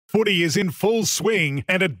Footy is in full swing,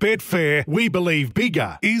 and at Betfair, we believe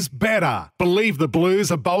bigger is better. Believe the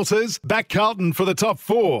Blues are bolters? Back Carlton for the top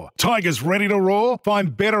 4. Tigers ready to roar?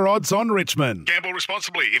 Find better odds on Richmond. Gamble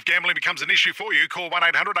responsibly. If gambling becomes an issue for you, call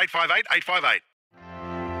 1-800-858-858.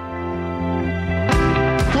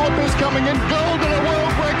 Thorpe coming in, gold and a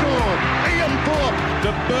world record. Ian Thorpe.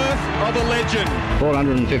 The birth of a legend.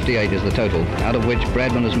 458 is the total, out of which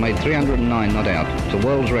Bradman has made 309 not out. It's a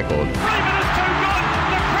world's record. Freeman is too good.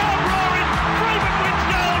 The crowd roaring. Freeman wins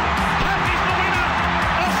gold. Catches the winner.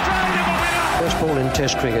 Australia the winner. First ball in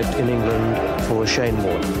Test cricket in England for Shane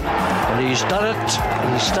Woewodin. And he's done it.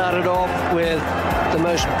 He started off with the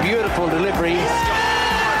most beautiful delivery.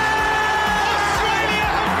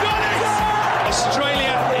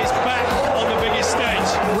 Australia is back on the biggest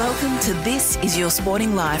stage. Welcome to This Is Your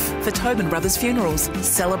Sporting Life for Tobin Brothers Funerals,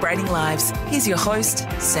 celebrating lives. Here's your host,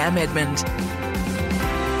 Sam Edmund.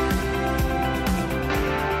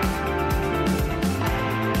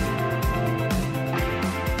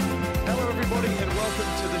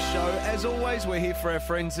 As always, we're here for our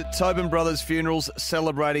friends at Tobin Brothers Funerals,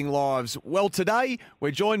 celebrating lives. Well, today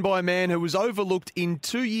we're joined by a man who was overlooked in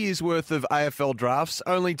 2 years' worth of AFL drafts,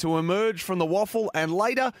 only to emerge from the waffle and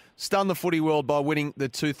later stun the footy world by winning the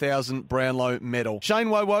 2000 Brownlow Medal. Shane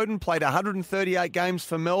Woewodin played 138 games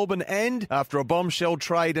for Melbourne and, after a bombshell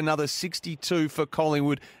trade, another 62 for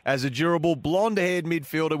Collingwood as a durable, blonde-haired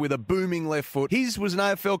midfielder with a booming left foot. His was an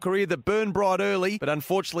AFL career that burned bright early, but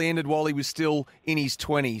unfortunately ended while he was still in his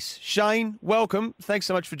 20s. Shane, welcome. Thanks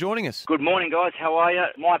so much for joining us. Good morning, guys. How are you?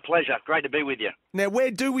 My pleasure. Great to be with you. Now,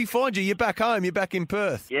 where do we find you? You're back home. You're back in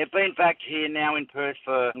Perth. Yeah, been back here now in Perth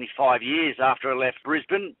for only 5 years after I left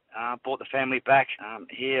Brisbane. Brought the family back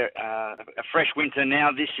here. A fresh winter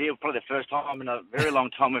now this year. Probably the first time in a very long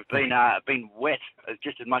time we've been wet,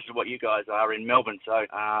 just as much as what you guys are in Melbourne. So,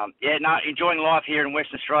 enjoying life here in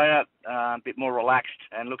Western Australia. A bit more relaxed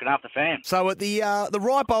and looking after fans. So at the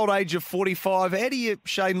ripe old age of 45, how do you,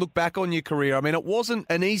 Shane, look back on your career? I mean, it wasn't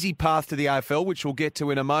an easy path to the AFL, which we'll get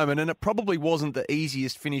to in a moment, and it probably wasn't the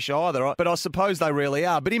easiest finish either, but I suppose they really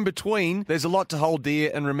are. But in between, there's a lot to hold dear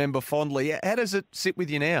and remember fondly. How does it sit with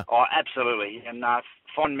you now? Oh, absolutely. And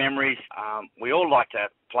fond memories. We all like to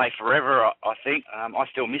play forever, I think. I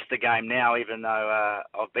still miss the game now, even though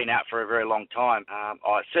I've been out for a very long time.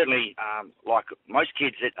 I certainly, like most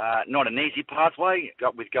kids, it's not an easy pathway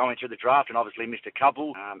with going through the draft, and obviously missed a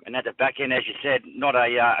couple. And at the back end, as you said, not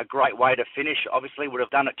a great way to finish. Obviously, would have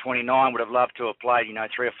done it 29, would have loved to have played,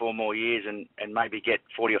 3 or 4 more years and maybe get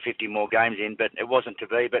 40 or 50 more games in, but it wasn't to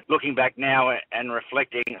be. But looking back now and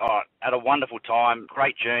reflecting, had a wonderful time,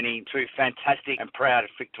 great journey, 2 fantastic and proud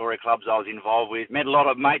Victoria clubs I was involved with. Met a lot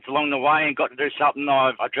of mates along the way and got to do something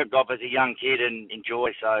I dreamt of as a young kid and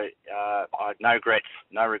enjoy. So I had no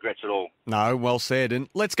regrets at all. No, well said. And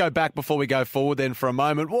let's go back before we go forward then for a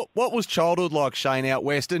moment. What was childhood like, Shane, out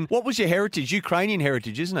west? And what was your heritage? Ukrainian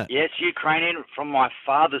heritage, isn't it? Yes, Ukrainian from my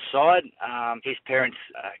father's side. His parents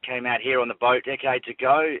came out here on the boat decades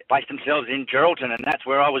ago, based themselves in Geraldton, and that's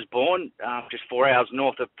where I was born, just 4 hours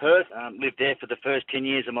north of Perth. Lived there for the first 10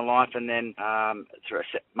 years of my life, and then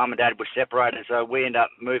mum and dad were separated, so we ended up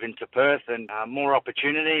moving to Perth, and more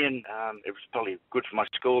opportunity, and it was probably good for my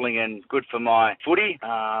schooling and good for my footy,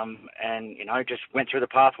 and just went through the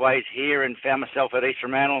pathways here and found myself at East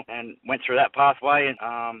Fremantle and went through that pathway, and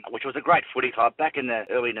which was a great footy club back in the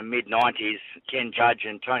early to mid 90s. Ken Judge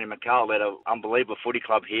and Tony McCall led an unbelievable footy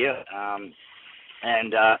club here,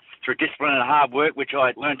 and through discipline and hard work, which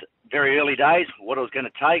I learnt very early days what it was going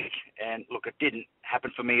to take. And look, it didn't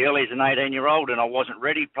happen for me early as an 18-year-old, and I wasn't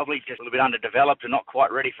ready, probably just a little bit underdeveloped and not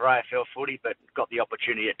quite ready for AFL footy, but got the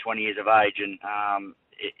opportunity at 20 years of age. And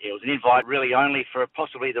it was an invite really only for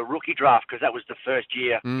possibly the rookie draft, because that was the first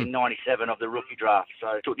year in 97 of the rookie draft.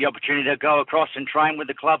 So took the opportunity to go across and train with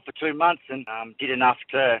the club for 2 months, and did enough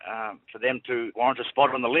for them to warrant a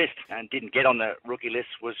spot on the list, and didn't get on the rookie list,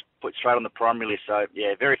 was put straight on the primary list. So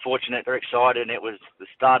yeah, very fortunate, very excited, and it was the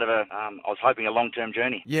start of I was hoping a long-term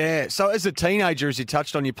journey. Yeah, so as a teenager, as you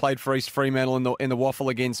touched on, you played for East Fremantle in the waffle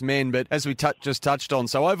against men, but as we just touched on,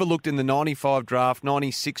 so overlooked in the 95 draft,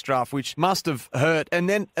 96 draft, which must have hurt, and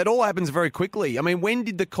then it all happens very quickly. I mean, when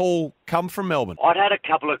did the call come from Melbourne? I'd had a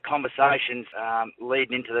couple of conversations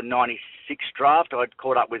leading into the 96 draft. I'd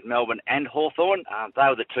caught up with Melbourne and Hawthorn. They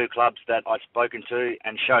were the 2 clubs that I'd spoken to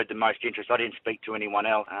and showed the most interest. I didn't speak to anyone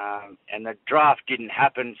else. And the draft didn't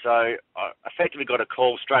happen, so I effectively got a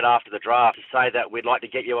call straight after the draft to say that we'd like to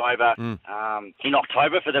get you over in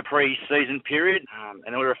October for the pre-season period.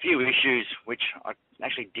 And there were a few issues which I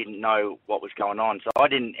actually didn't know what was going on. So I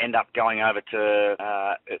didn't end up going over to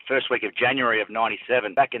first week of January of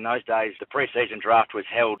 '97. Back in those days, the pre-season draft was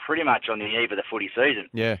held pretty much on the eve of the footy season.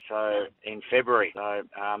 Yeah. So in February. So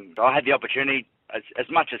I had the opportunity, as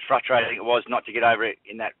much as frustrating it was not to get over it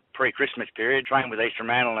in that pre-Christmas period, trained with East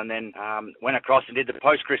Fremantle, and then went across and did the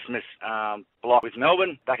post-Christmas block with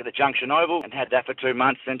Melbourne back at the Junction Oval, and had that for 2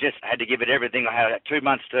 months, and just had to give it everything. I had 2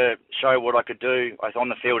 months to show what I could do, both on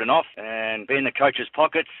the field and off, and be in the coach's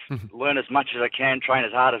pockets, learn as much as I can, train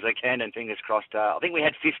as hard as I can, and fingers crossed. I think we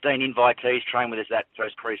had 15 invitees train with us that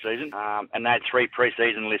first pre-season, and they had 3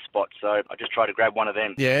 pre-season list spots, so I just tried to grab one of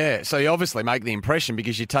them. Yeah, so you obviously make the impression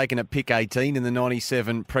because you're taken at pick 18 in the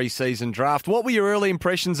 '97 pre-season draft. What were your early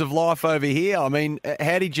impressions of life over here? I mean,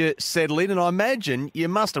 how did you settle in? And I imagine you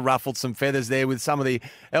must have ruffled some feathers there with some of the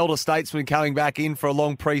elder statesmen coming back in for a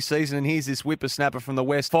long pre-season, and here's this whippersnapper from the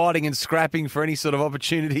West fighting and scrapping for any sort of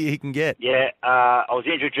opportunity he can get. Yeah, I was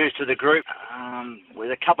introduced to the group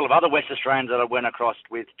with a couple of other West Australians that I went across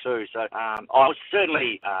with too. So I was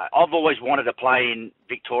certainly, I've always wanted to play in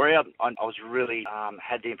Victoria. I was really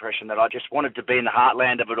had the impression that I just wanted to be in the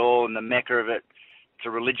heartland of it all and the mecca of it. It's a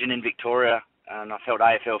religion in Victoria. And I felt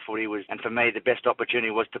AFL footy was, and for me, the best opportunity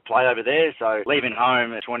was to play over there. So leaving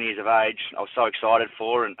home at 20 years of age, I was so excited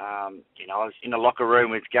for, and I was in the locker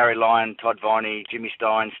room with Gary Lyon, Todd Viney, Jimmy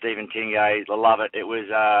Stein, Stephen Tingay. I love it. It was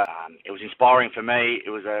inspiring for me.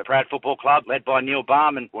 It was a proud football club led by Neil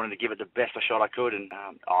Barham, and wanted to give it the best shot I could. And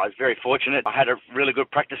I was very fortunate. I had a really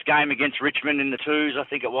good practice game against Richmond in the twos. I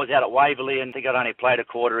think it was out at Waverley, and I think I'd only played a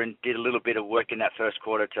quarter and did a little bit of work in that first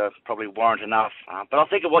quarter to probably warrant enough. But I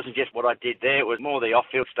think it wasn't just what I did there. It was more the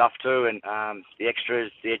off-field stuff too, and the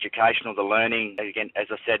extras, the educational, the learning. Again, as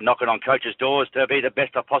I said, knocking on coaches' doors to be the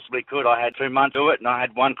best I possibly could. I had 2 months to do it, and I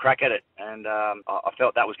had one crack at it, and I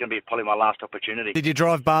felt that was going to be probably my last opportunity. Did you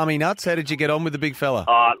drive Barmy nuts? How did you get on with the big fella?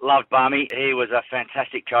 I loved Barmy. He was a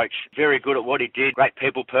fantastic coach, very good at what he did, great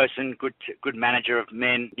people person, good manager of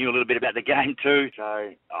men, knew a little bit about the game too.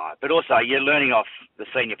 So, but also you're learning off the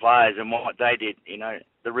senior players and what they did,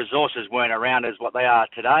 The resources weren't around as what they are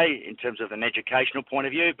today in terms of an educational point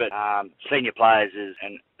of view, but senior players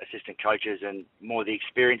and assistant coaches and more the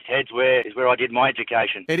experienced heads is where I did my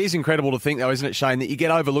education. It is incredible to think, though, isn't it, Shane, that you get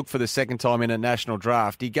overlooked for the second time in a national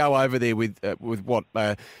draft. You go over there with a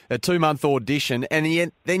 2-month audition,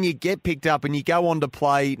 and then you get picked up and you go on to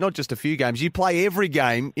play not just a few games, you play every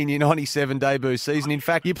game in your '97 debut season. In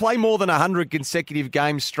fact, you play more than 100 consecutive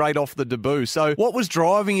games straight off the debut. So what was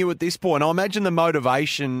driving you at this point? I imagine the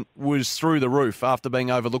motivation was through the roof after being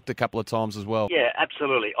overlooked a couple of times as well. Yeah,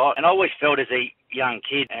 absolutely. I always felt as a young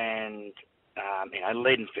kid and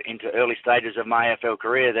leading into early stages of my AFL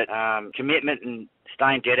career that commitment and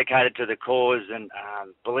staying dedicated to the cause and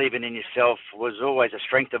believing in yourself was always a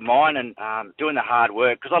strength of mine, and doing the hard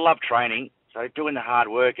work, because I love training. So doing the hard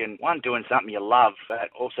work and, doing something you love, but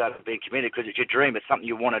also being committed because it's your dream. It's something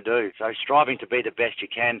you want to do. So striving to be the best you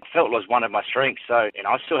can, I felt was one of my strengths. So,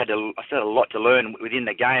 I still had a lot to learn within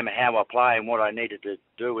the game and how I play and what I needed to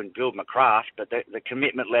do and build my craft. But the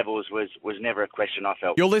commitment levels was never a question, I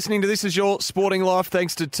felt. You're listening to This Is Your Sporting Life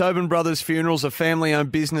thanks to Tobin Brothers Funerals, a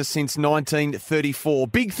family-owned business since 1934.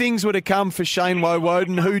 Big things were to come for Shane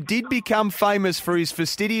Woewodin, who did become famous for his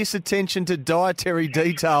fastidious attention to dietary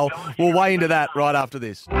detail. We'll weigh into that right after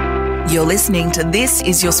this. You're listening to This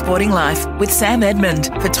Is Your Sporting Life with Sam Edmund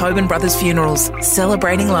for Tobin Brothers Funerals,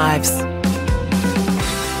 celebrating lives.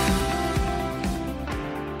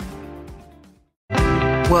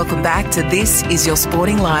 Welcome back to This Is Your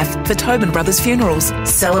Sporting Life for Tobin Brothers Funerals,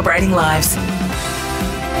 celebrating lives.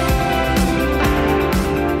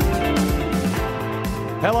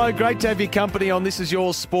 Hello, great to have your company on This Is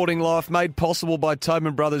Your Sporting Life, made possible by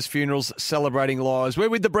Tobin Brothers Funerals, celebrating lives. We're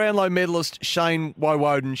with the Brownlow medalist, Shane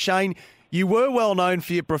Woewodin. Shane, you were well known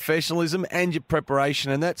for your professionalism and your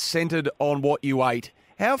preparation, and that's centred on what you ate.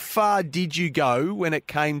 How far did you go when it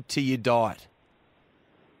came to your diet?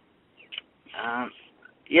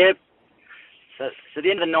 So at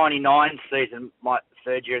the end of the 99 season, my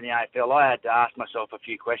third year in the AFL, I had to ask myself a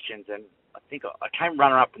few questions, and I think I came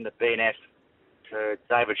runner-up in the BNF to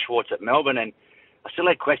David Schwartz at Melbourne, and I still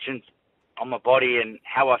had questions on my body and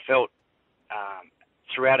how I felt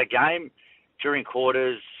throughout a game, during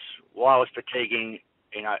quarters, while I was fatiguing,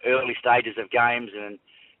 early stages of games and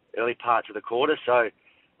early parts of the quarter. So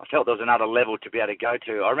I felt there was another level to be able to go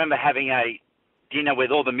to. I remember having a dinner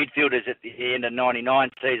with all the midfielders at the end of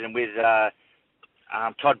 99 season with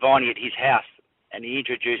Todd Viney at his house, and he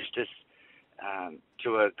introduced us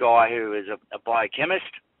to a guy who is a biochemist.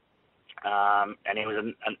 And it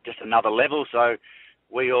was just another level. So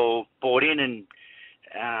we all bought in and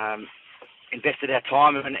invested our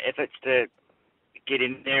time and efforts to get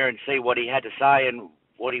in there and see what he had to say and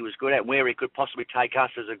what he was good at, where he could possibly take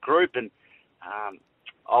us as a group. And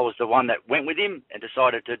I was the one that went with him and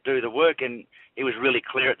decided to do the work. And he was really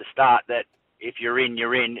clear at the start that if you're in,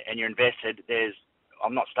 and you're invested.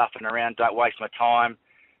 I'm not stuffing around. Don't waste my time.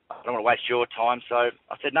 I don't want to waste your time. So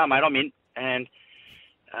I said, no, mate, I'm in. And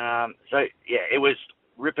it was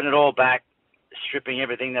ripping it all back, stripping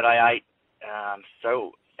everything that I ate.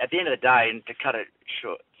 So at the end of the day, and to cut a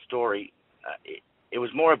short story, it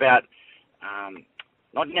was more about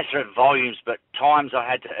not necessarily volumes, but times I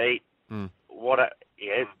had to eat,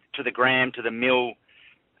 to the gram, to the meal.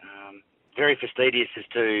 Very fastidious as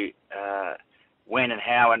to when and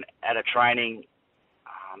how and at a training,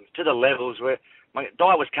 to the levels where my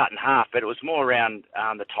diet was cut in half, but it was more around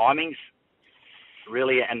the timings,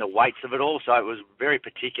 really, and the weights of it all. So it was very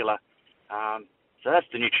particular. So that's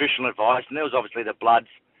the nutritional advice. And there was obviously the bloods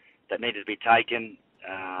that needed to be taken,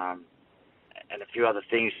 and a few other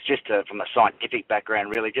things, just from a scientific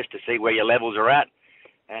background, really, just to see where your levels are at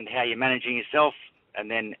and how you're managing yourself. And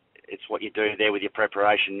then it's what you do there with your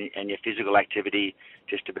preparation and your physical activity,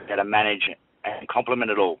 just to be able to manage and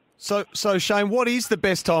complement it all. So Shane, what is the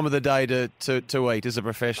best time of the day to eat as a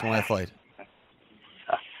professional athlete?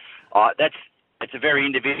 It's a very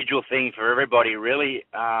individual thing for everybody, really.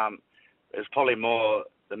 It's probably more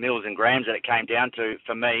the mils and grams that it came down to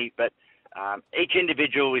for me, but each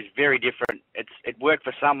individual is very different. It worked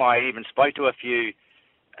for some. I even spoke to a few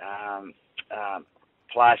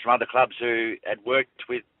players from other clubs who had worked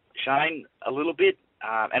with Shane a little bit,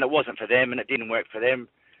 and it wasn't for them, and it didn't work for them.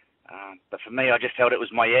 But for me, I just felt it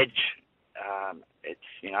was my edge. It's,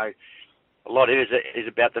 a lot of it is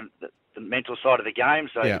about the mental side of the game,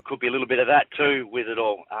 so it could be a little bit of that too with it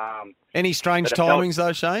all. Any strange timings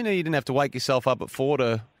though, Shane? You didn't have to wake yourself up at 4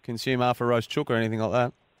 to consume half a roast chook or anything like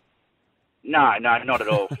that? No, not at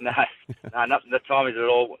all. No, not the timings at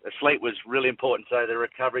all. The sleep was really important, so the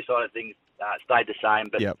recovery side of things stayed the same.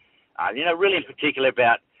 But, really in particular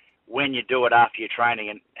about when you do it after your training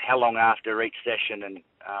and how long after each session and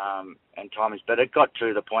timings. But it got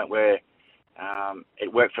to the point where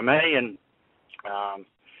it worked for me, and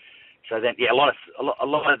so then a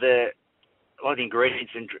lot of the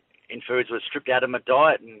ingredients in foods were stripped out of my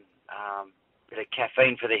diet, and a bit of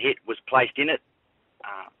caffeine for the hit was placed in it.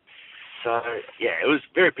 It was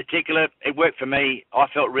very particular. It worked for me. I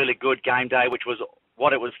felt really good game day, which was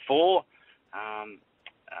what it was for.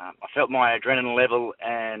 I felt my adrenaline level,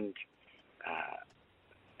 and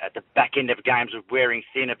at the back end of games was wearing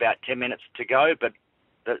thin about 10 minutes to go, but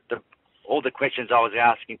all the questions I was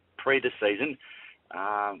asking pre the season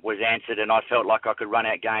was answered, and I felt like I could run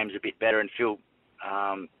out games a bit better and feel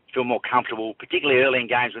more comfortable, particularly early in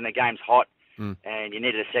games when the game's hot and you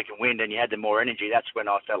needed a second wind and you had the more energy. That's when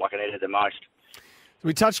I felt like I needed the most.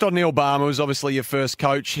 We touched on Neil Balmer, who's obviously your first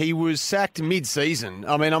coach. He was sacked mid-season.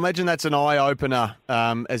 I mean, I imagine that's an eye-opener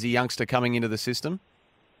as a youngster coming into the system.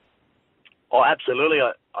 Oh, absolutely.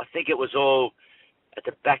 I think it was all at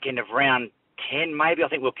the back end of round 10, maybe. I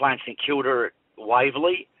think we were playing St Kilda at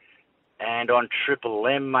Waverley and on Triple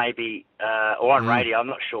M maybe, or on radio. I'm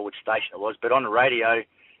not sure which station it was, but on the radio,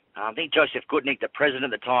 I think Joseph Goodnick, the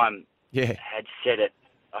president at the time, had said it.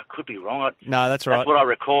 I could be wrong. No, that's right. That's what I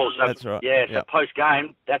recall. So, that's right. Yeah, so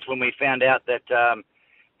post-game, that's when we found out that our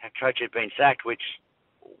coach had been sacked, which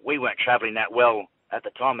we weren't travelling that well at the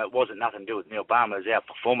time. It wasn't nothing to do with Neil Balmer. Our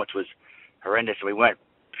performance was horrendous, and we weren't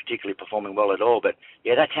particularly performing well at all. But,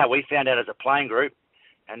 that's how we found out as a playing group.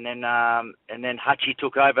 And then Hutchie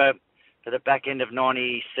took over for the back end of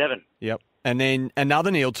 97. Yep. And then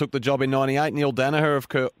another Neil took the job in 98, Neil Danaher, of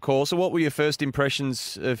course. So what were your first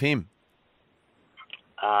impressions of him?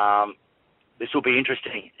 This will be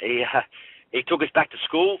interesting. He took us back to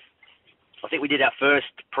school. I think we did our first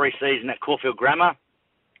pre-season at Caulfield Grammar,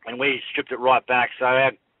 and we stripped it right back. So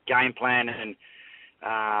our game plan and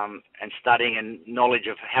studying and knowledge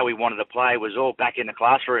of how we wanted to play was all back in the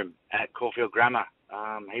classroom at Caulfield Grammar.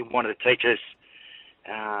 He wanted to teach us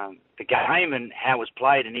the game and how it was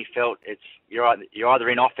played, and he felt you're either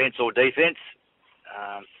in offense or defense,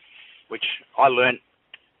 which I learnt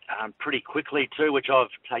pretty quickly too, which I've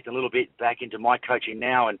taken a little bit back into my coaching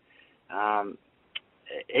now. And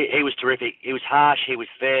he was terrific. He was harsh. He was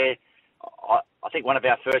fair. I think one of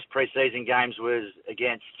our first pre-season games was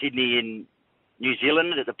against Sydney in New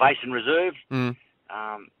Zealand at the Basin Reserve. And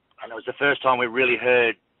it was the first time we really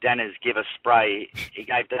heard Danners give a spray. He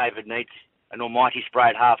gave David Neitz an almighty spray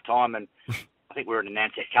at half-time, and I think we were in an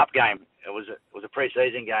Ansett Cup game. It was a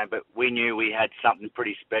pre-season game, but we knew we had something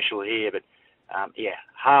pretty special here. But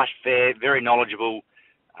harsh, fair, very knowledgeable,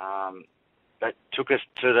 but took us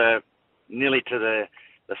nearly to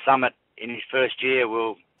the summit in his first year,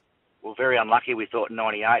 we were very unlucky. We thought in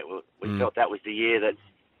 '98, we felt that was the year that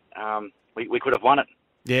we could have won it.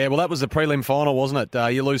 Yeah, well, that was the prelim final, wasn't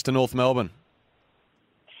it? You lose to North Melbourne.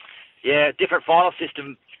 Yeah, different final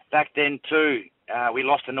system back then too. We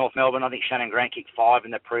lost to North Melbourne. I think Shannon Grant kicked 5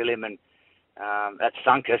 in the prelim, and that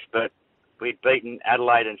sunk us. But we'd beaten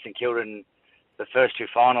Adelaide and St Kilda in the first 2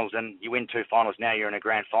 finals, and you win 2 finals now, you're in a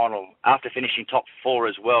grand final after finishing top 4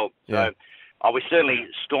 as well. Yeah. So we certainly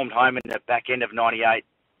stormed home in the back end of '98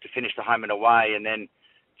 to finish the home and away, and then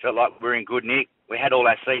felt like we were in good nick. We had all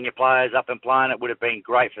our senior players up and playing. It would have been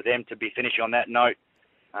great for them to be finishing on that note.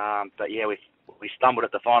 But yeah, we stumbled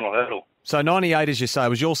at the final hurdle. So 98, as you say,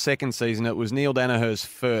 was your second season. It was Neil Danaher's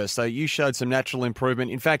first. So you showed some natural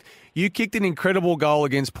improvement. In fact, you kicked an incredible goal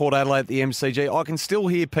against Port Adelaide at the MCG. I can still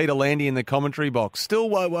hear Peter Landy in the commentary box. Still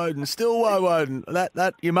Woewodin, still Woewodin.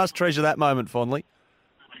 That you must treasure that moment fondly.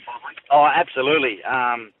 Oh, absolutely.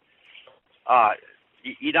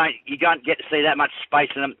 You don't get to see that much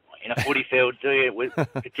space in a footy field, do you?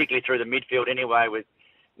 Particularly through the midfield anyway, with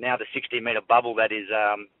now the 60-metre bubble that is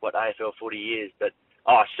what AFL footy is. But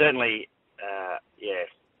certainly,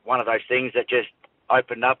 one of those things that just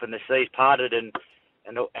opened up and the seas parted and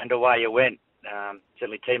away you went.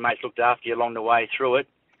 Certainly teammates looked after you along the way through it.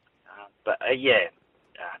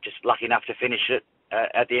 Just lucky enough to finish it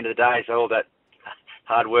at the end of the day. So all that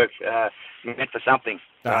hard work meant for something.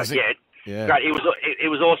 Great. It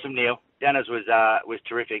was awesome, Neil. Danners was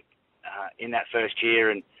terrific in that first year,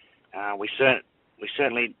 and we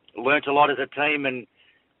certainly learnt a lot as a team, and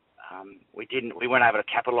we weren't able to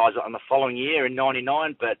capitalise on the following year in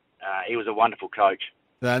 '99, but he was a wonderful coach.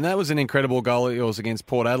 And that was an incredible goal of yours against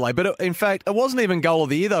Port Adelaide. But in fact, it wasn't even goal of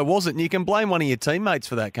the year, though, was it? And you can blame one of your teammates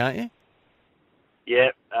for that, can't you?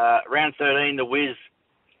 Yeah, round 13, the Wiz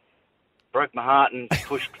broke my heart and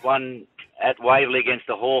pushed one at Waverley against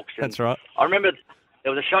the Hawks. And that's right. I remember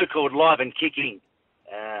there was a show called Live and Kicking,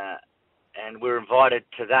 and we were invited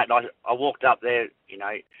to that. And I walked up there,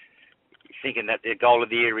 thinking that the goal of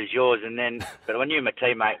the year is yours, but I knew my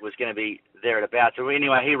teammate was going to be there at about. So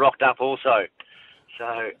anyway, he rocked up also.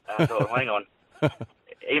 So I thought, hang on,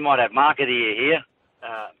 he might have mark of the year here.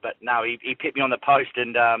 But no, he picked me on the post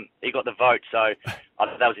and he got the vote. So I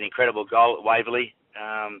thought that was an incredible goal at Waverley,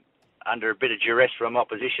 under a bit of duress from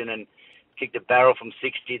opposition, and kicked a barrel from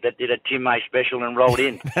 60 that did a Tim May special and rolled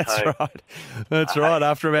in. That's right.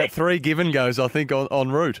 After about 3 give and goes, I think, en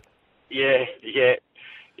route. Yeah.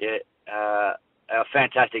 A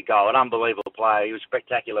fantastic goal, an unbelievable player. He was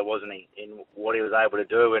spectacular, wasn't he, in what he was able to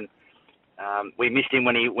do, and we missed him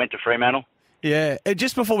when he went to Fremantle. Yeah,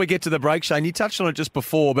 just before we get to the break, Shane, you touched on it just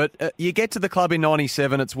before, but you get to the club in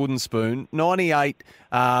 97, it's Wooden Spoon. 98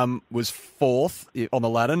 was 4th on the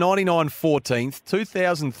ladder. 99, 14th.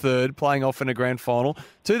 2000, 3rd, playing off in a grand final.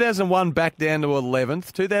 2001, back down to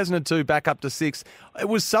 11th. 2002, back up to 6th. It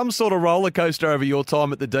was some sort of roller coaster over your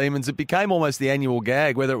time at the Demons. It became almost the annual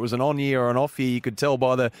gag, whether it was an on year or an off year. You could tell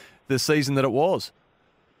by the season that it was.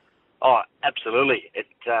 Oh, absolutely.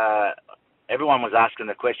 Everyone was asking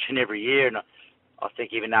the question every year, and I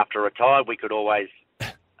think even after I retired, we could always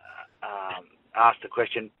ask the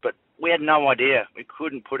question, but we had no idea. We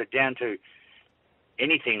couldn't put it down to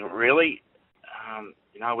anything, really.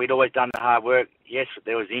 We'd always done the hard work. Yes,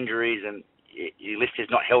 there was injuries, and your list is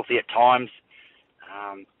not healthy at times.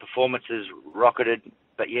 Performances rocketed,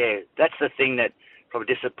 but yeah, that's the thing that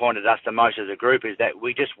probably disappointed us the most as a group, is that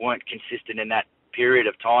we just weren't consistent in that period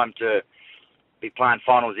of time to be playing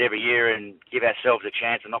finals every year and give ourselves a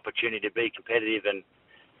chance, an opportunity to be competitive and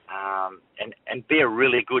be a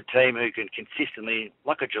really good team who can consistently,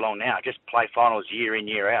 like a Geelong now, just play finals year in,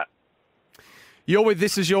 year out. You're with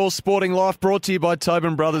This Is Your Sporting Life, brought to you by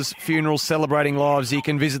Tobin Brothers Funerals, celebrating lives. You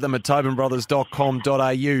can visit them at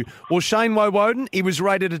tobinbrothers.com.au. Well, Shane Woewodin, he was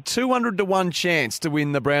rated a 200-1 chance to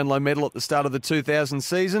win the Brownlow medal at the start of the 2000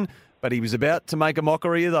 season, but he was about to make a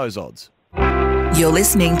mockery of those odds. You're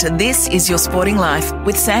listening to This Is Your Sporting Life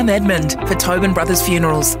with Sam Edmund for Tobin Brothers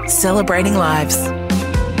Funerals, celebrating lives.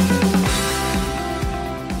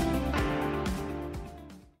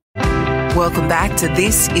 Welcome back to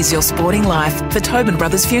This Is Your Sporting Life for Tobin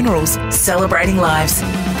Brothers Funerals, celebrating lives.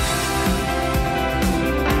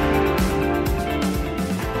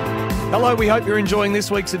 Hello, we hope you're enjoying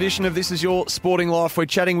this week's edition of This Is Your Sporting Life. We're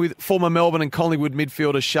chatting with former Melbourne and Collingwood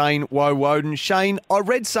midfielder Shane Woewodin. Shane, I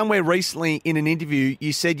read somewhere recently in an interview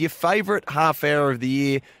you said your favourite half hour of the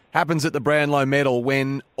year happens at the Brownlow Medal,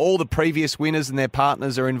 when all the previous winners and their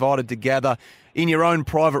partners are invited to gather in your own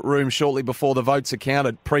private room shortly before the votes are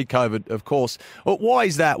counted, pre-COVID, of course. Well, why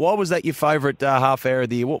is that? Why was that your favourite half hour of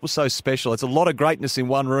the year? What was so special? It's a lot of greatness in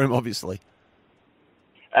one room, obviously.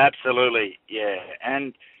 Absolutely, yeah.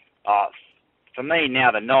 And for me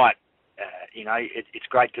now, the night, it's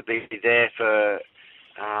great to be there for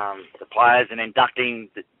the players and inducting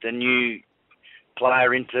the new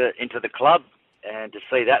player into the club, and to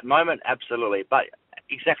see that moment, absolutely. But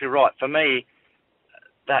exactly right. For me,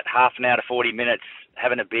 that half an hour to 40 minutes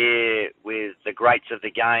having a beer with the greats of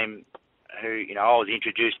the game who, I was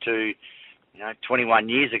introduced to, 21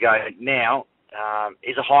 years ago now,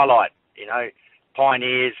 is a highlight.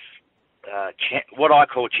 Pioneers, what I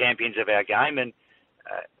call champions of our game, and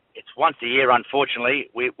it's once a year, unfortunately.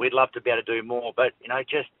 We'd love to be able to do more, but,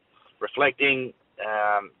 just reflecting,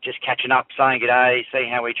 just catching up, saying g'day,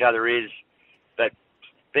 seeing how each other is, but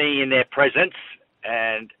being in their presence,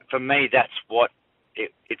 and for me, that's what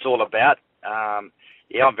it's all about.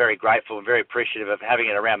 I'm very grateful and very appreciative of having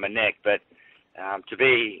it around my neck, but to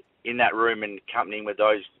be in that room and accompanying with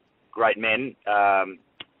those great men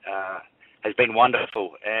has been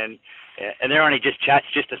wonderful. And they're only just chats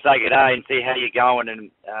just to say g'day and see how you're going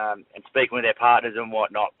and speaking with their partners and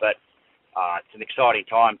whatnot. But it's an exciting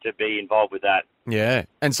time to be involved with that. Yeah.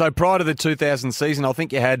 And so prior to the 2000 season, I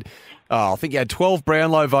think you had 12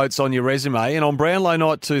 Brownlow votes on your resume. And on Brownlow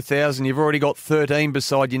Night 2000, you've already got 13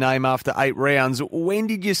 beside your name after 8 rounds. When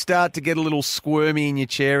did you start to get a little squirmy in your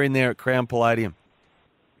chair in there at Crown Palladium?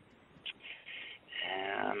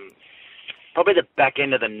 Probably the back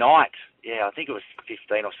end of the night. Yeah, I think it was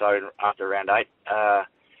 15 or so after round 8.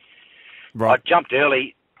 Right. I jumped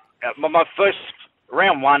early. My first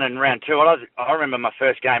round 1 and round 2, I remember my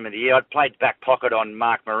first game of the year. I'd played back pocket on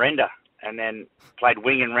Mark Miranda and then played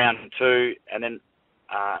wing in round 2. And then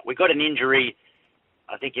we got an injury,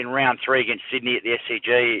 I think, in round 3 against Sydney at the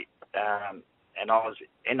SCG. And I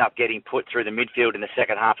ended up getting put through the midfield in the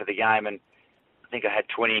second half of the game. And I think I had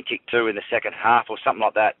 20 and kicked 2 in the second half or something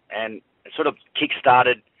like that. And it sort of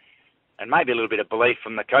kick-started, and maybe a little bit of belief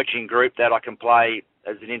from the coaching group that I can play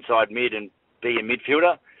as an inside mid and be a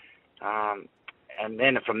midfielder. And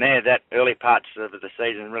then from there, that early parts of the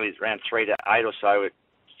season, really around 3 to 8 or so, it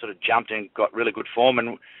sort of jumped and got really good form.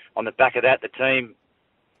 And on the back of that, the team,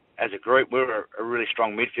 as a group, we were a really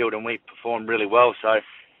strong midfield and we performed really well. So,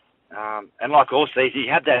 and like all seasons,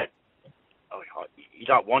 you have that, you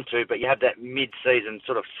don't want to, but you have that mid-season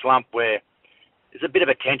sort of slump where there's a bit of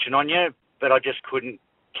a tension on you, but I just couldn't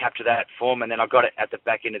capture that form, and then I got it at the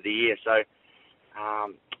back end of the year. So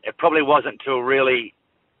it probably wasn't until really,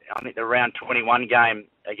 I think, the round 21 game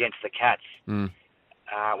against the Cats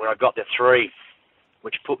where I got the 3,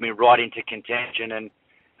 which put me right into contention. And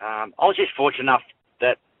I was just fortunate enough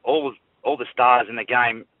that all the stars in the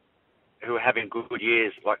game who were having good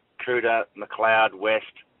years, like Cooter, McLeod,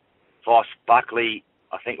 West, Voss, Buckley,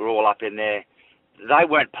 I think were all up in there. They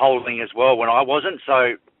weren't polling as well when I wasn't,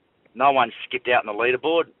 so no one skipped out on the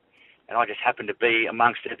leaderboard, and I just happened to be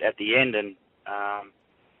amongst it at the end and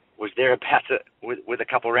was there about it with a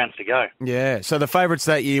couple of rounds to go. Yeah, so the favourites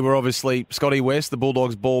that year were obviously Scotty West, the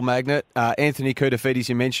Bulldogs ball magnet. Anthony Koutafidis,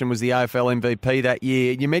 you mentioned, was the AFL MVP that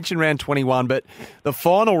year. You mentioned round 21, but the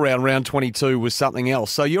final round 22, was something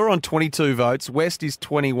else. So you're on 22 votes, West is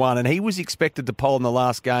 21, and he was expected to poll in the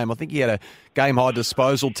last game. I think he had a game-high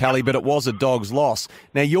disposal tally, but it was a Dogs loss.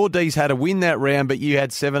 Now, your D's had to win that round, but you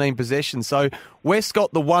had 17 possessions. So West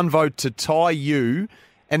got the 1 vote to tie you,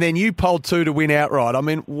 and then you polled 2 to win outright. I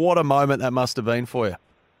mean, what a moment that must have been for you.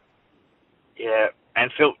 Yeah, and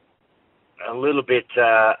felt a little bit,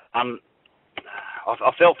 I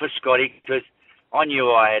felt for Scotty because I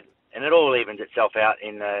knew I had, and it all evens itself out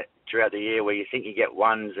throughout the year where you think you get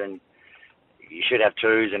 1s and you should have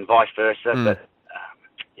 2s and vice versa. But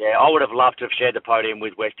yeah, I would have loved to have shared the podium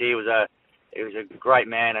with Westy. He was a great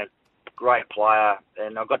man, a great player,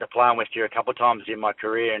 and I got to play on Westy a couple of times in my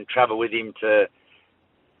career and travel with him to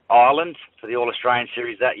Ireland for the All-Australian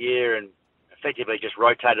Series that year and effectively just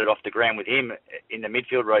rotated off the ground with him in the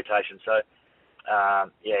midfield rotation. So,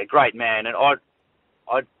 yeah, great man. And I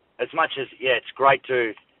as much as, yeah, it's great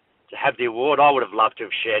to have the award, I would have loved to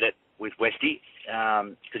have shared it with Westy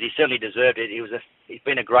because he certainly deserved it. He's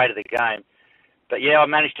been a great of the game. But, yeah, I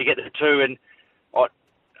managed to get the 2, and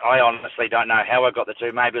I honestly don't know how I got the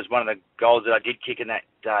 2. Maybe it was one of the goals that I did kick in that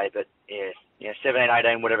day. But, yeah 17,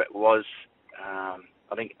 18, whatever it was,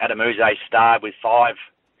 I think Adam Uze starred with 5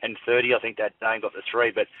 and 30. I think that day got the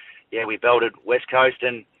 3. But, yeah, we belted West Coast,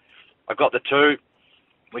 and I got the 2,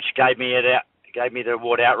 which gave me the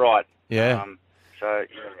award outright. Yeah. So,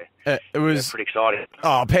 yeah, it was pretty exciting.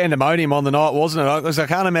 Oh, pandemonium on the night, wasn't it? Because I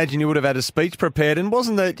can't imagine you would have had a speech prepared. And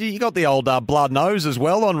you got the old blood nose as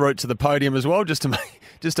well en route to the podium as well, just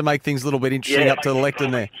to make things a little bit interesting up to the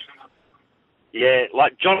lectern there. Yeah,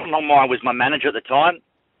 like John Longmire was my manager at the time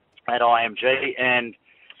at IMG, and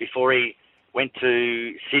before he went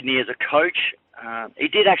to Sydney as a coach. He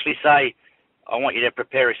did actually say, "I want you to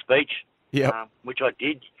prepare a speech," which I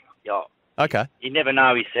did. Yeah. Okay. You never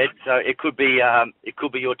know, he said. So it could be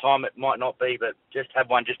your time. It might not be, but just have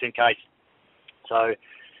one just in case. So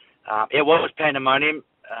it was pandemonium.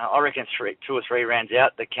 I reckon 2 or 3 rounds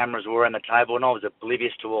out, the cameras were on the table, and I was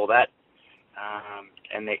oblivious to all that.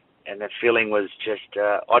 And the feeling was just,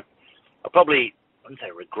 I probably, I wouldn't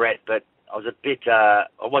say regret, but I was a bit, I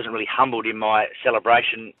wasn't really humbled in my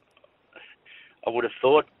celebration, I would have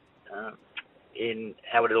thought, in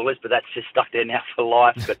how it all is, but that's just stuck there now for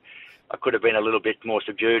life. But I could have been a little bit more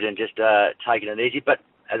subdued and just taken it easy. But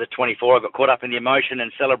as a 24, I got caught up in the emotion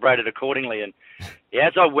and celebrated accordingly. And yeah,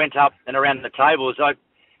 as I went up and around the tables, I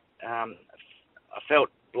felt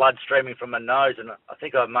blood streaming from my nose, and I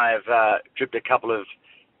think I may have dripped a couple of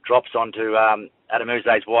drops onto Adam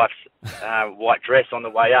Uze's wife's white dress on the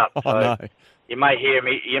way up. Oh, no. You may hear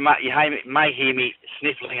me. You may hear me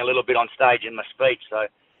sniffling a little bit on stage in my speech. So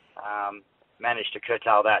managed to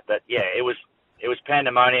curtail that. But yeah, it was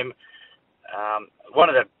pandemonium. One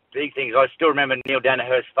of the big things, I still remember Neil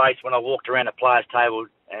Danaher's face when I walked around the players' table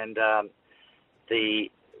and the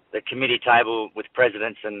committee table with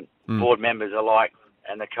presidents and board members alike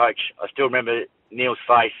and the coach. I still remember Neil's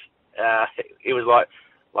face. It was like,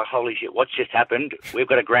 holy shit, what's just happened? We've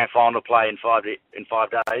got a grand final to play in 5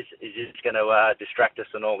 days. Is this going to distract us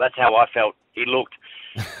and all? That's how I felt he looked.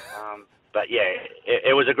 But yeah,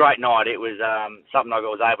 it was a great night. It was something I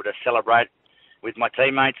was able to celebrate with my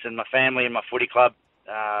teammates and my family and my footy club.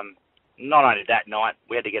 Not only that night,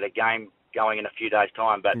 we had to get a game going in a few days'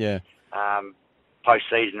 time, but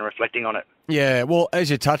post-season reflecting on it. Yeah, well,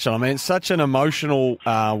 as you touched on, I mean, it's such an emotional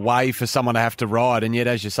way for someone to have to ride, and yet,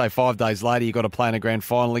 as you say, 5 days later, you've got to play in a grand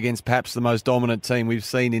final against perhaps the most dominant team we've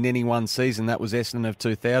seen in any one season. That was Essendon of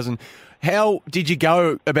 2000. How did you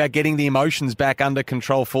go about getting the emotions back under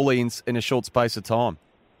control fully in a short space of time?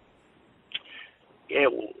 Yeah,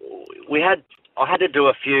 I had to do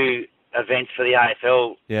a few events for the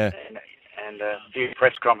AFL and a few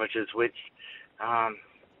press conferences, which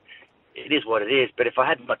it is what it is. But if I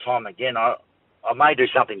had my time again, I may do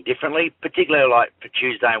something differently, particularly like for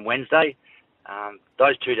Tuesday and Wednesday.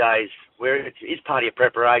 Those 2 days where it is part of your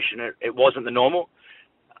preparation, it wasn't the normal.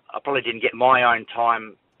 I probably didn't get my own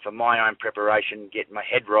time for my own preparation, get my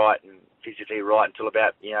head right and physically right until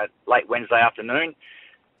about late Wednesday afternoon.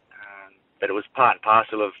 But it was part and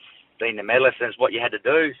parcel of being the medalist, and it's what you had to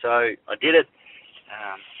do, so I did it.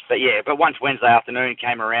 But once Wednesday afternoon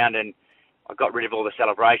came around and I got rid of all the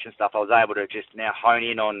celebration stuff, I was able to just now hone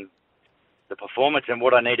in on the performance and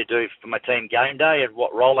what I need to do for my team game day and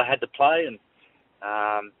what role I had to play, and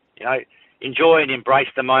enjoy and embrace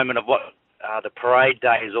the moment of what the parade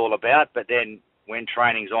day is all about. But then when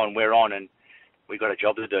training's on, we're on, and we've got a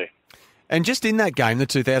job to do. And just in that game, the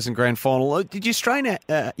 2000 grand final, did you strain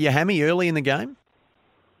your hammy early in the game?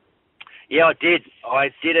 Yeah, I did. I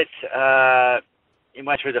did it in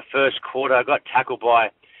way through the first quarter. I got tackled by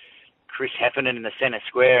Chris Heffernan in the centre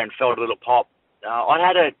square and felt a little pop.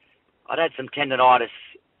 I'd had some tendonitis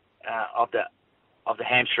of the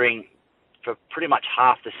hamstring for pretty much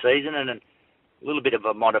half the season, and a little bit of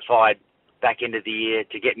a modified back end of the year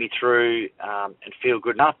to get me through and feel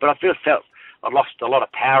good enough. But I felt I lost a lot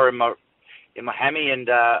of power in my hammy, and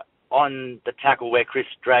on the tackle where Chris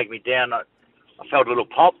dragged me down, I felt a little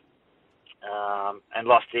pop and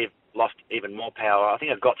lost even more power. I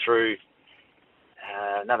think I got through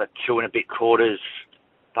another 2 and a bit quarters,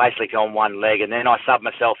 basically on one leg, and then I subbed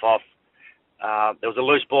myself off. There was a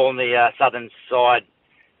loose ball on the southern side,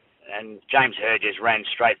 and James Hurd just ran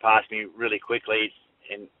straight past me really quickly,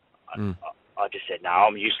 and I just said, no,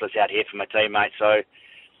 I'm useless out here for my teammates. So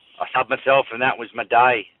I subbed myself, and that was my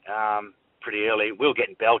day pretty early. We were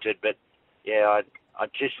getting belted, but yeah, I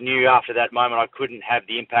just knew after that moment I couldn't have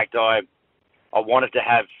the impact I wanted to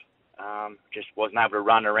have. Just wasn't able to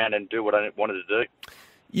run around and do what I wanted to do.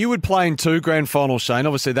 You would play in 2 grand finals, Shane.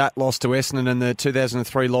 Obviously, that loss to Essendon and the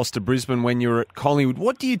 2003 loss to Brisbane when you were at Collingwood.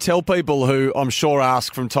 What do you tell people who, I'm sure,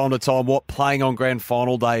 ask from time to time what playing on grand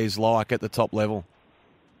final day is like at the top level?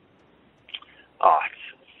 Oh,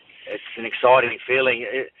 it's an exciting feeling.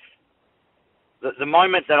 The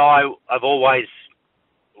moment that I've always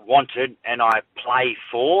wanted and I play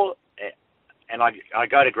for, and I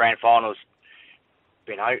go to grand finals,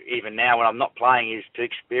 even now when I'm not playing, is to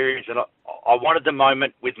experience it. I wanted the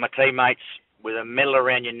moment with my teammates with a medal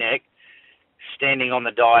around your neck, standing on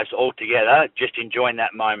the dais all together, just enjoying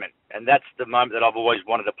that moment. And that's the moment that I've always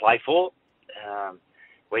wanted to play for,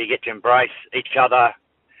 where you get to embrace each other,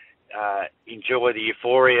 enjoy the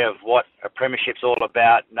euphoria of what a premiership's all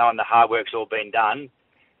about, knowing the hard work's all been done,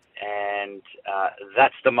 and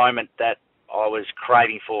that's the moment that I was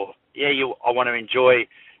craving for. Yeah, I want to enjoy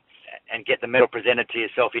and get the medal presented to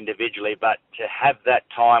yourself individually, but to have that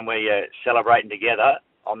time where you're celebrating together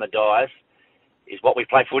on the dais is what we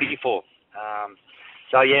play footy for.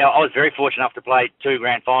 So yeah, I was very fortunate enough to play 2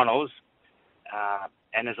 grand finals,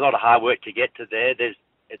 and there's a lot of hard work to get to there. It's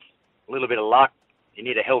a little bit of luck. You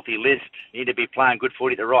need a healthy list. You need to be playing good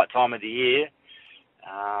footy at the right time of the year.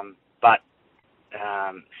 But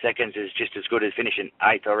seconds is just as good as finishing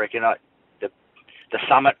 8th, I reckon. The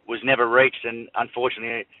summit was never reached, and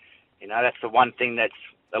unfortunately, that's the one thing that's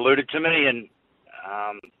eluded to me, and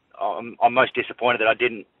I'm most disappointed that I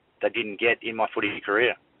didn't get in my footy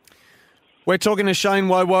career. We're talking to Shane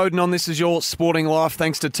Woewodin on This Is Your Sporting Life,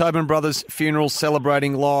 thanks to Tobin Brothers Funerals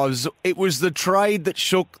Celebrating Lives. It was the trade that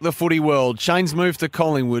shook the footy world. Shane's move to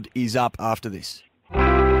Collingwood is up after this.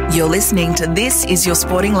 You're listening to This Is Your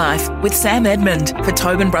Sporting Life with Sam Edmund for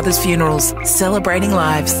Tobin Brothers Funerals, celebrating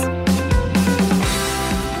lives.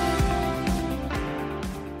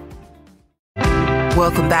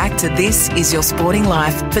 Welcome back to This Is Your Sporting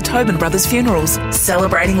Life for Tobin Brothers Funerals,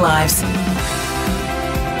 celebrating lives.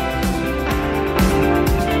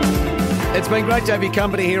 It's been great to have your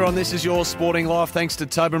company here on This Is Your Sporting Life, thanks to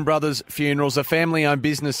Tobin Brothers Funerals, a family-owned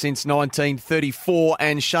business since 1934,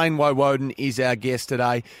 and Shane Woewodin is our guest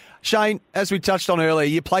today. Shane, as we touched on earlier,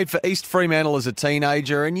 you played for East Fremantle as a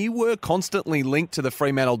teenager, and you were constantly linked to the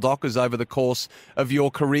Fremantle Dockers over the course of your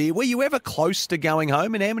career. Were you ever close to going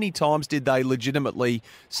home, and how many times did they legitimately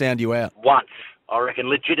sound you out? Once, I reckon,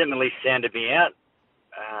 legitimately sounded me out.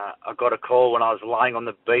 I got a call when I was laying on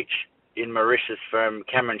the beach in Mauritius from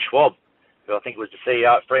Cameron Schwab, who I think was the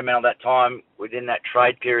CEO at Fremantle at that time, within that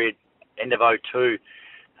trade period, end of 2002.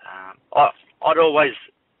 I'd always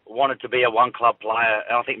wanted to be a one-club player,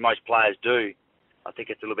 and I think most players do. I think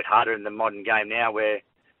it's a little bit harder in the modern game now where,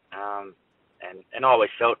 and I always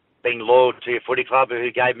felt being loyal to your footy club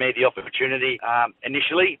who gave me the opportunity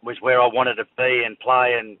initially was where I wanted to be and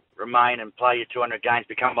play and remain and play your 200 games,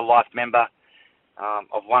 become a life member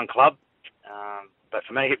of one club. But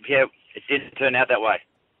for me, yeah, it didn't turn out that way.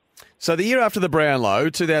 So the year after the Brownlow,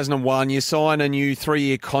 2001, you signed a new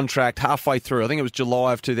 3-year contract halfway through. I think it was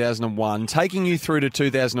July of 2001, taking you through to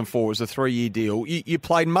 2004. It was a 3-year deal. You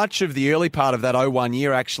played much of the early part of that 01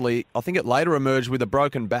 year, actually. I think it later emerged with a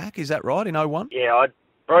broken back. Is that right, in 01? Yeah, I'd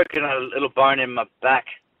broken a little bone in my back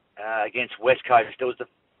against West Coast. It was the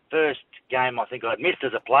first game I think I'd missed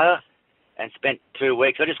as a player and spent 2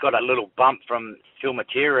 weeks. I just got a little bump from Phil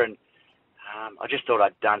Matera, and I just thought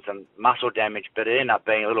I'd done some muscle damage, but it ended up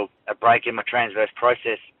being a break in my transverse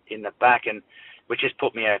process in the back, and which just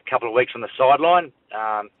put me a couple of weeks on the sideline.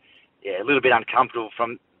 A little bit uncomfortable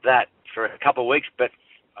from that for a couple of weeks, but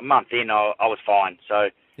a month in, I was fine. So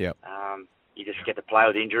yep. You just get to play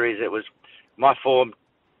with injuries. It was my form.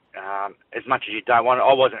 As much as you don't want it,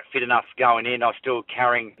 I wasn't fit enough going in. I was still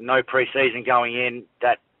carrying no pre-season going in.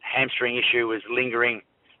 That hamstring issue was lingering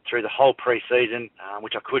through the whole pre-season,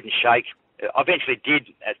 which I couldn't shake. I eventually did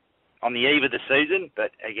on the eve of the season, but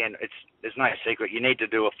again, there's no secret. You need to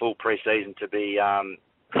do a full pre-season to be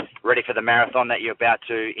ready for the marathon that you're about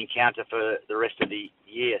to encounter for the rest of the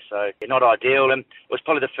year. So not ideal, and it was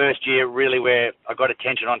probably the first year really where I got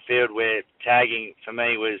attention on field where tagging for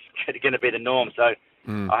me was going to be the norm. So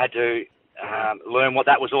I had to learn what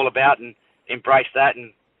that was all about and embrace that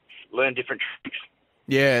and learn different tricks.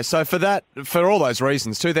 Yeah, so for all those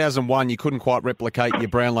reasons, 2001, you couldn't quite replicate your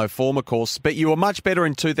Brownlow form, of course, but you were much better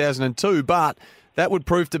in 2002, but that would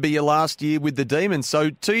prove to be your last year with the Demons. So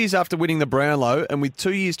 2 years after winning the Brownlow and with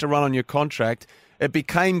 2 years to run on your contract, it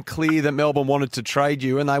became clear that Melbourne wanted to trade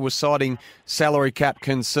you and they were citing salary cap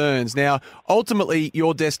concerns. Now, ultimately,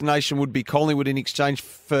 your destination would be Collingwood in exchange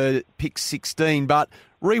for pick 16, but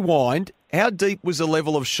rewind, how deep was the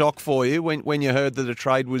level of shock for you when you heard that a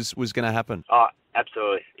trade was going to happen? Oh,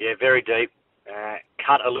 absolutely. Yeah, very deep.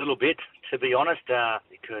 Cut a little bit, to be honest,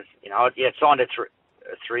 because, I'd signed a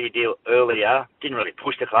 3-year deal earlier. Didn't really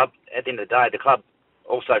push the club. At the end of the day, the club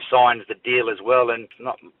also signs the deal as well, and it's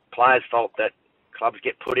not players' fault that clubs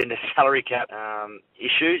get put into salary cap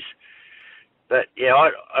issues. But, yeah,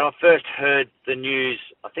 I first heard the news,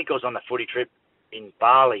 I think I was on the footy trip in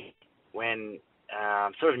Bali, when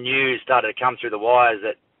sort of news started to come through the wires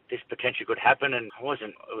that this potentially could happen, and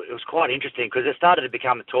it was quite interesting because it started to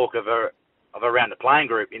become the talk of around the playing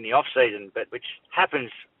group in the off season, but which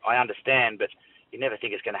happens, I understand, but you never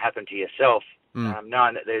think it's going to happen to yourself,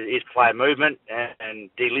 knowing that there is player movement and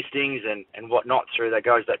delistings and whatnot through that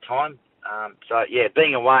goes that time. So yeah,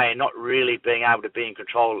 being away and not really being able to be in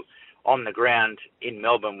control on the ground in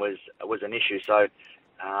Melbourne was an issue. So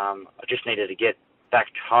I just needed to get back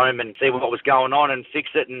home and see what was going on and fix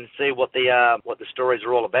it and see what the stories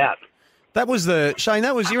are all about. That was Shane,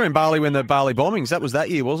 you were in Bali when the Bali bombings. That was that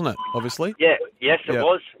year, wasn't it, obviously? Yeah, yes, it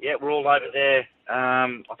was. Yeah, we're all over there.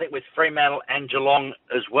 I think with Fremantle and Geelong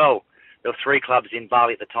as well. There were 3 clubs in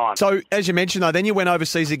Bali at the time. So, as you mentioned, though, then you went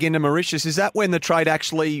overseas again to Mauritius. Is that when the trade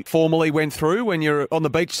actually formally went through, when you're on the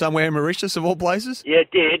beach somewhere in Mauritius, of all places? Yeah,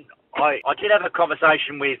 it did. I did have a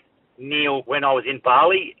conversation with Neil when I was in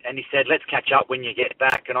Bali, and he said, let's catch up when you get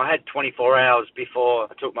back. And I had 24 hours before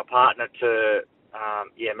I took my partner to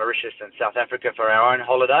Mauritius and South Africa for our own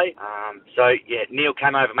holiday. Neil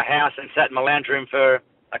came over to my house and sat in my lounge room for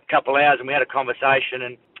a couple of hours, and we had a conversation.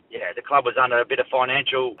 And the club was under a bit of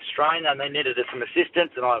financial strain, and they needed some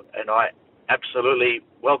assistance, and I absolutely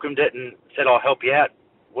welcomed it and said, I'll help you out.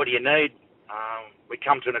 What do you need? We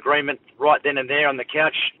come to an agreement right then and there on the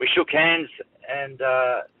couch. We shook hands, and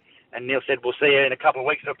Neil said, we'll see you in a couple of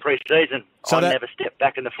weeks for pre-season. So I never stepped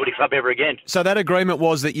back in the footy club ever again. So that agreement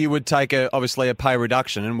was that you would take obviously a pay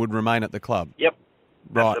reduction and would remain at the club? Yep,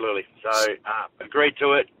 right. Absolutely. So agreed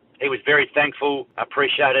to it. He was very thankful,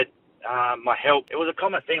 appreciated my help. It was a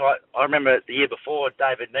common thing. I remember the year before,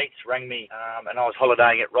 David Neitz rang me, and I was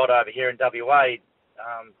holidaying it right over here in WA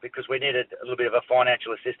because we needed a little bit of a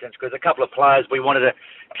financial assistance because a couple of players we wanted to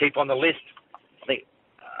keep on the list. I think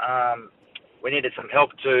we needed some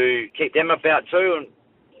help to keep them about too, and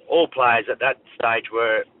all players at that stage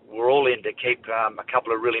were all in to keep a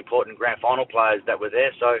couple of really important grand final players that were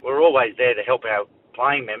there. So we're always there to help our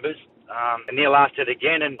playing members. And Neil asked it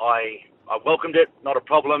again, and I welcomed it. Not a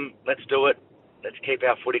problem. Let's do it. Let's keep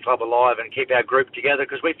our footy club alive and keep our group together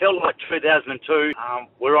because we felt like 2002,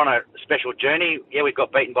 we're on a special journey. Yeah, we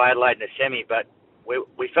got beaten by Adelaide in the semi, but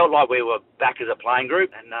we felt like we were back as a playing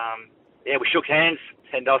group. And, we shook hands,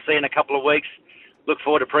 and I'll see you in a couple of weeks. Look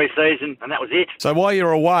forward to pre-season, and that was it. So while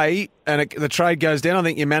you're away and the trade goes down, I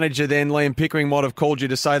think your manager then, Liam Pickering, might have called you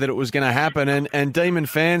to say that it was going to happen. And Demon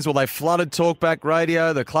fans, well, they flooded Talkback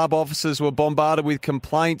Radio. The club officers were bombarded with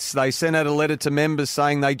complaints. They sent out a letter to members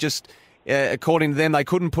saying they just, according to them, they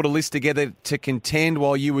couldn't put a list together to contend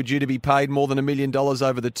while you were due to be paid more than $1 million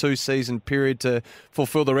over the 2-season period to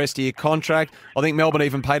fulfil the rest of your contract. I think Melbourne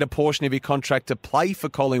even paid a portion of your contract to play for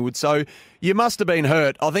Collingwood. So you must have been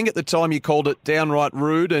hurt. I think at the time you called it downright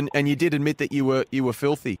rude, and you did admit that you were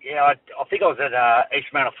filthy. Yeah, I think I was at East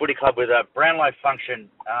Mount Footy Club with a Brownlow function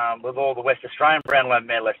with all the West Australian Brownlow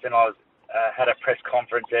medalists, and I was had a press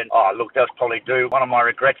conference, and that was probably due. One of my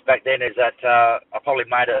regrets back then is that I probably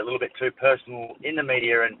made it a little bit too personal in the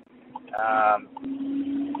media and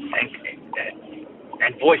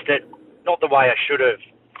voiced it not the way I should have.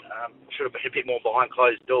 Should have been a bit more behind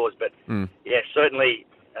closed doors, but certainly.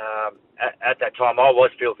 At that time, I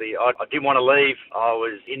was filthy. I didn't want to leave. I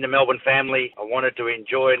was in the Melbourne family. I wanted to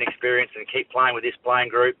enjoy an experience and keep playing with this playing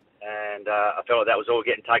group. And I felt like that was all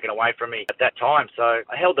getting taken away from me at that time. So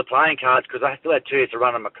I held the playing cards because I still had 2 years to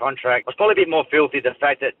run on my contract. I was probably a bit more filthy the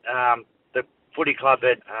fact that the footy club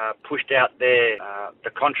had pushed out the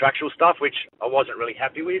contractual stuff, which I wasn't really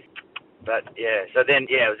happy with. But, so then,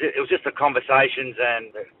 it was just the conversations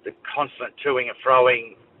and the constant toing and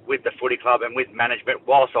froing with the footy club and with management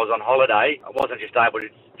whilst I was on holiday. I wasn't just able to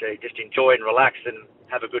just enjoy and relax and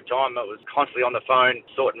have a good time. I was constantly on the phone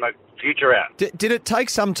sorting my future out. Did it take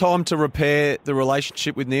some time to repair the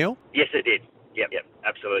relationship with Neil? Yes, it did. Yep,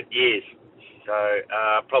 absolutely. Years. So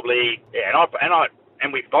probably,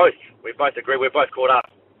 and we both agree. We're both caught up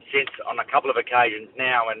since on a couple of occasions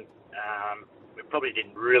now, and we probably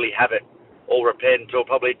didn't really have it all repaired until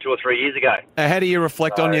probably 2 or 3 years ago. How do you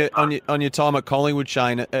reflect on your time at Collingwood,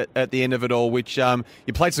 Shane, at the end of it all, which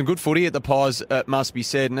you played some good footy at the Pies, it must be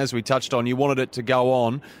said, and as we touched on, you wanted it to go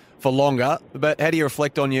on for longer, but how do you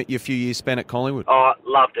reflect on your few years spent at Collingwood? Oh,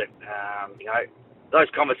 loved it. Those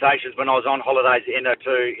conversations when I was on holidays at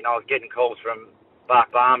NO2, I was getting calls from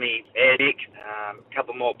Bark Barmy, Air Nick, a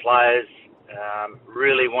couple more players,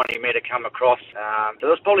 really wanting me to come across. So there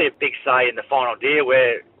was probably a big say in the final deal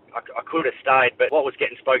where I could have stayed, but what was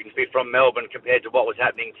getting spoken to me from Melbourne compared to what was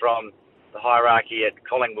happening from the hierarchy at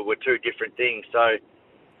Collingwood were 2 different things. So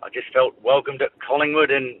I just felt welcomed at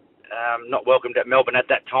Collingwood and not welcomed at Melbourne at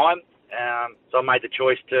that time. So I made the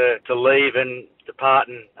choice to leave and depart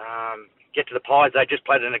and get to the Pies. They just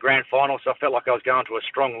played in the grand final, so I felt like I was going to a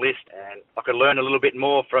strong list and I could learn a little bit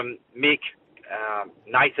more from Mick,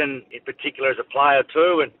 Nathan in particular as a player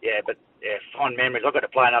too, and fond memories. I got to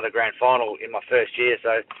play another grand final in my first year,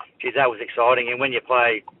 so geez, that was exciting. And when you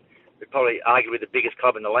play, we probably arguably the biggest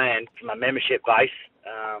club in the land from a membership base,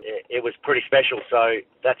 it was pretty special. So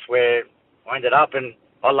that's where I ended up, and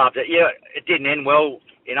I loved it. Yeah, it didn't end well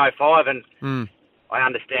in 05, and I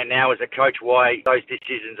understand now as a coach why those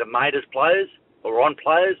decisions are made as players or on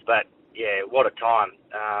players. But yeah, what a time.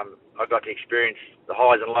 I got to experience the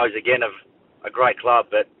highs and lows again of a great club,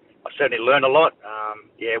 but I certainly learned a lot.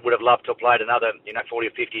 Would have loved to have played another, 40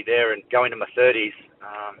 or 50 there and go into my 30s,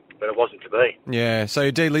 but it wasn't to be. Yeah, so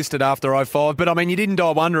you delisted after 05, but I mean, you didn't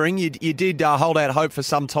die wondering. You did hold out hope for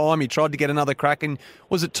some time. You tried to get another crack, and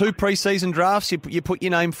was it 2 pre-season drafts you put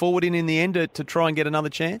your name forward in the end to try and get another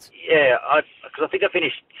chance? Yeah, because I think I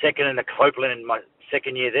finished second in the Copeland in my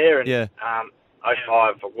second year there, and yeah.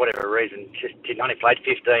 05, for whatever reason, just only played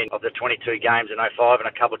 15 of the 22 games in 05, and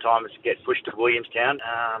a couple of times get pushed to Williamstown.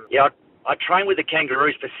 I trained with the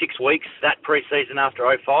Kangaroos for 6 weeks that pre-season after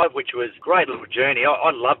 05, which was a great little journey.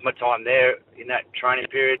 I loved my time there in that training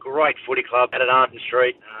period. Great footy club out at Arden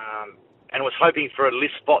Street, and was hoping for a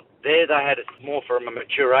list spot there. They had it more from a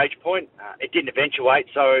mature age point. It didn't eventuate,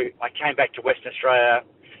 so I came back to Western Australia,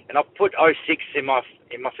 and I put 06 in my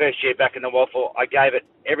first year back in the Waffle. I gave it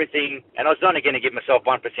everything, and I was only going to give myself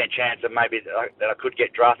 1% chance of maybe that I could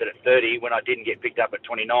get drafted at 30 when I didn't get picked up at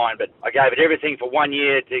 29. But I gave it everything for 1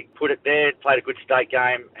 year to put it there, played a good state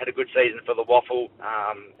game, had a good season for the Waffle,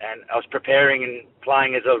 and I was preparing and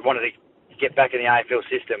playing as I wanted to get back in the AFL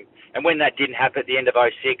system. And when that didn't happen at the end of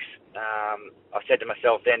 06, I said to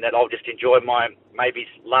myself then that I'll just enjoy my maybe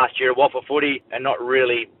last year of Waffle footy and not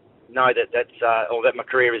really know that my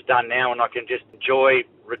career is done now, and I can just enjoy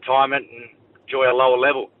retirement and enjoy a lower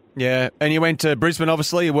level. Yeah, and you went to Brisbane,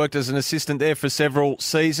 obviously. You worked as an assistant there for several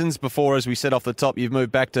seasons before, as we said off the top, you've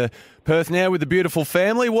moved back to Perth now with a beautiful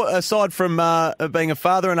family. What, aside from being a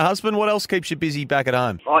father and a husband, what else keeps you busy back at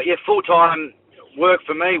home? Full-time work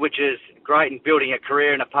for me, which is great, in building a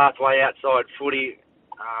career and a pathway outside footy,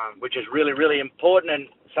 which is really, really important and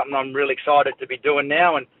something I'm really excited to be doing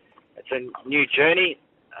now, and it's a new journey.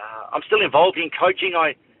 I'm still involved in coaching.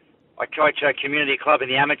 I coach a community club in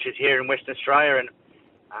the amateurs here in Western Australia, and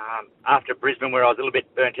after Brisbane, where I was a little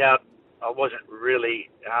bit burnt out, I wasn't really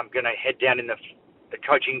going to head down in the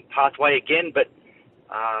coaching pathway again, but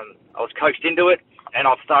I was coached into it, and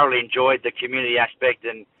I've thoroughly enjoyed the community aspect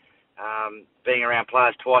and being around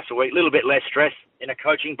players twice a week. A little bit less stress in a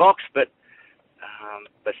coaching box, but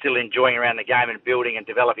still enjoying around the game and building and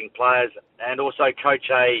developing players, and also coach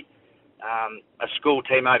a school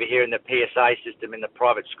team over here in the PSA system in the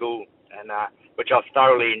private school, and which I've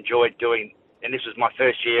thoroughly enjoyed doing. And this was my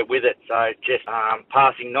first year with it, so just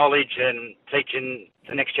passing knowledge and teaching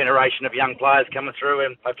the next generation of young players coming through,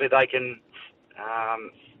 and hopefully they can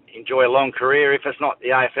enjoy a long career. If it's not the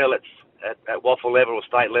AFL, it's at Waffle level or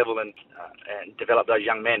state level, and develop those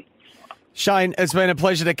young men. Shane, it's been a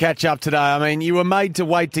pleasure to catch up today. I mean, you were made to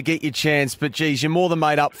wait to get your chance, but geez, you're more than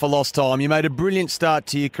made up for lost time. You made a brilliant start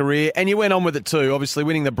to your career, and you went on with it too, obviously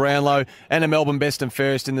winning the Brownlow and a Melbourne Best and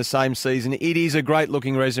Fairest in the same season. It is a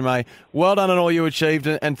great-looking resume. Well done on all you achieved,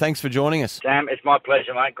 and thanks for joining us. Sam, it's my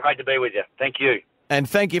pleasure, mate. Great to be with you. Thank you. And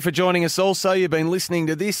thank you for joining us also. You've been listening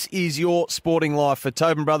to This Is Your Sporting Life for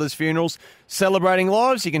Tobin Brothers Funerals, celebrating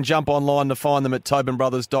lives. You can jump online to find them at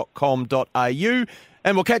tobinbrothers.com.au.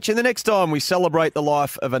 And we'll catch you the next time we celebrate the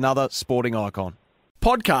life of another sporting icon.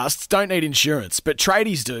 Podcasts don't need insurance, but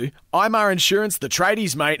tradies do. IMAR Insurance, the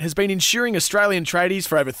tradies mate, has been insuring Australian tradies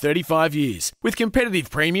for over 35 years. With competitive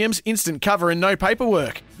premiums, instant cover and no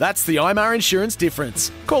paperwork. That's the IMAR Insurance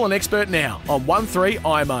difference. Call an expert now on 13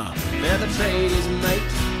 IMAR. They're the tradies mate.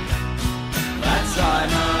 That's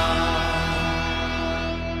IMAR.